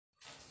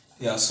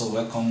Yeah, so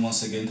welcome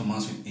once again to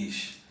Maths with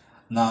Ish.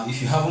 Now,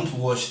 if you haven't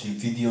watched the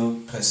video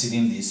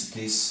preceding this,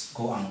 please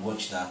go and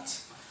watch that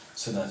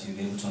so that you'll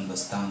be able to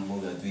understand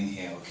what we are doing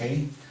here,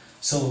 okay?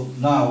 So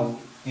now,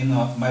 in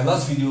my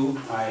last video,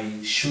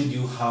 I showed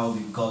you how we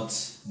got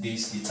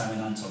this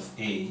determinant of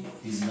A,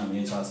 this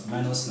denominator as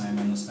minus 9,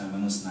 minus 9,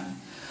 minus 9.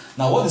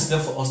 Now, what is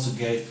left for us to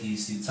get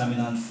is the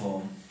determinant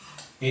for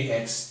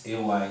AX,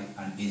 AY,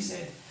 and AZ.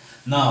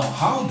 Now,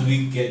 how do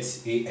we get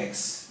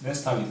AX? Let's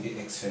start with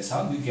AX first.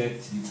 How do we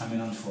get the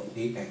determinant for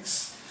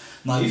AX?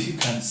 Now, if you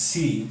can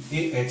see,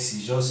 AX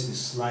is just a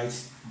slight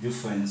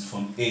difference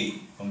from A,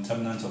 from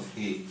determinant of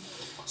A.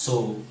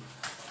 So,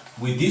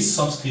 with this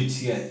subscript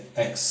here,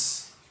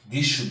 X,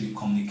 this should be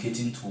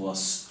communicating to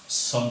us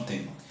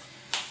something.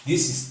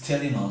 This is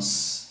telling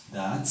us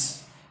that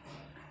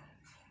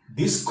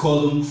this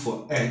column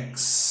for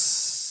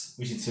X,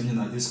 which is telling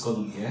us this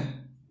column here,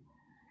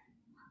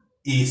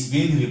 is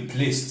being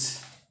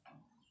replaced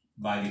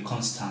by the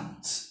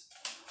constant.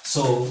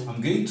 So I'm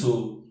going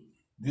to,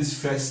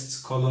 this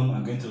first column,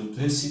 I'm going to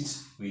replace it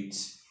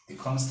with the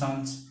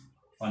constant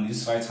on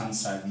this right hand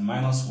side,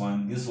 minus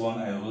 1. This one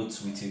I wrote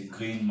with a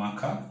green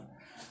marker.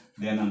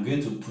 Then I'm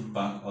going to put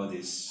back all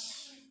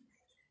this.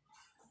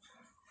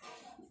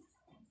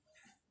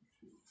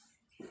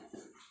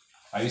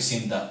 Are you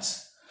seeing that?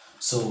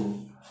 So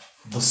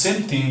the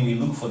same thing, we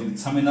look for the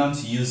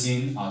determinant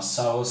using our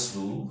Sarrow's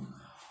rule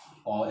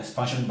or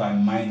expansion by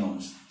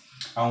minors.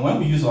 And when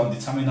we use our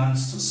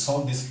determinants to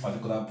solve this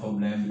particular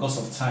problem, because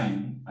of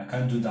time, I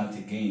can't do that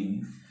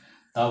again.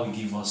 That will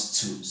give us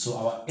 2. So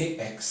our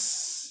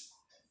AX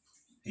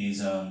is,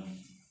 that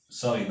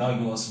will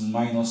give us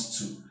minus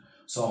 2.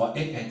 So our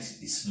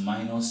AX is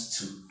minus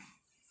 2.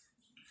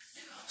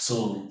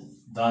 So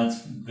that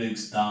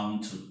breaks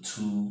down to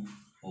 2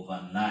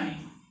 over 9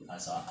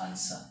 as our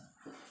answer.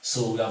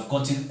 So we have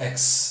gotten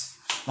X.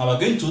 Now we're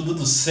going to do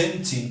the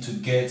same thing to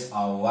get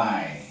our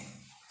Y.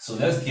 So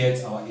let's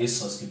get our A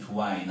subscript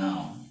Y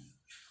now.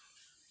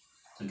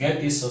 To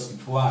get A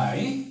subscript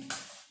Y,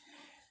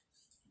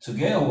 to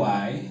get a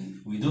Y,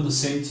 we do the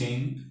same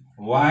thing.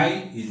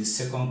 Y is the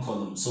second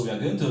column. So we are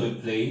going to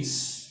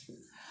replace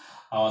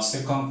our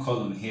second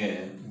column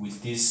here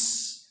with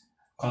this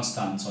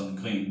constant on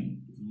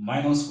green.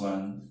 Minus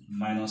 1,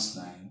 minus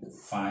 9,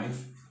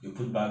 5. You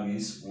put back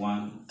this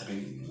 1,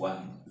 3,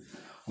 1.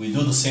 We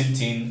do the same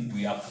thing,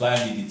 we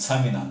apply the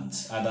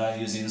determinant, either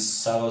using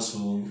Sarrow's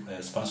rule,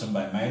 expansion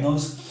by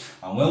minors,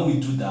 and when we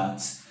do that,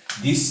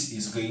 this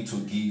is going to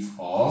give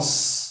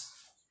us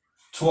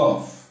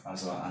 12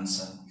 as our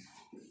answer.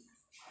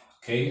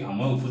 Okay, and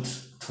when we put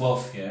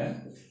 12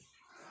 here,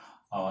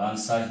 our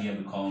answer here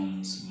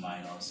becomes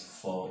minus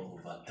 4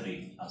 over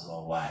 3 as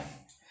our Y.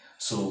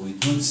 So we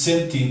do the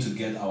same thing to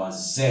get our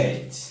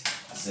Z.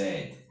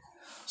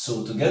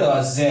 So to get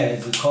our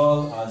Z, we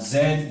call our Z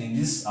in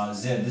this, our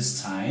Z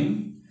this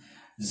time.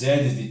 Z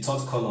is the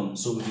third column.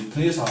 So we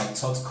replace our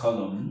third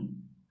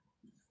column.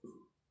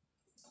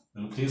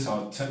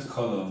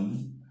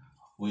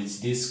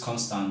 With these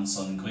constants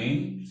on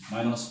green,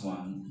 minus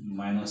 1,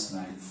 minus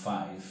 9,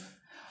 5.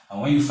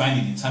 And when you find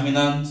the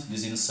determinant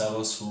using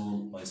Sarrow's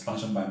rule or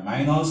expansion by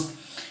minors,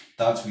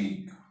 that will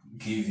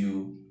give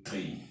you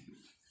 3.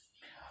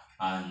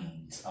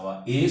 And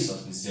our A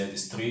subscript Z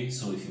is 3.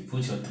 So if you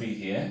put your 3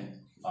 here,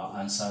 our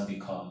answer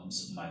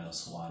becomes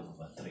minus 1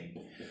 over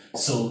 3.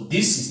 So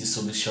this is the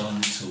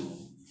solution to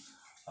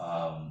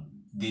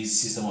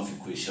this system of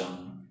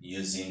equation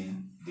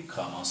using the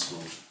Cramer's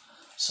rule.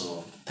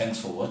 So thanks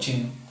for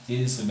watching.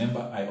 Please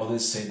remember, I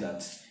always say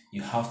that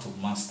you have to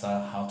master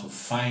how to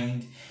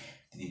find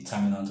the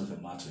determinant of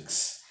a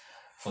matrix.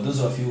 For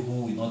those of you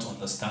who will not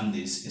understand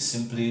this, it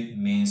simply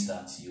means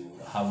that you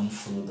haven't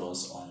followed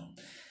us on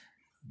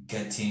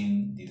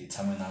getting the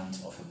determinant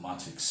of a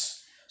matrix.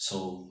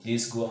 So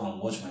please go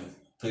and watch my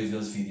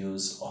previous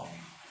videos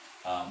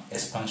on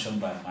expansion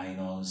by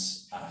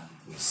minors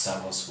and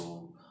Sarrow's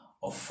rule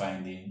of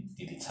finding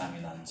the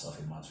determinant of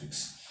a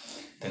matrix.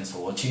 Thanks for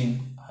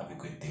watching. Have a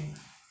great day.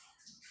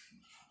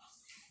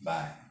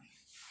 Bye.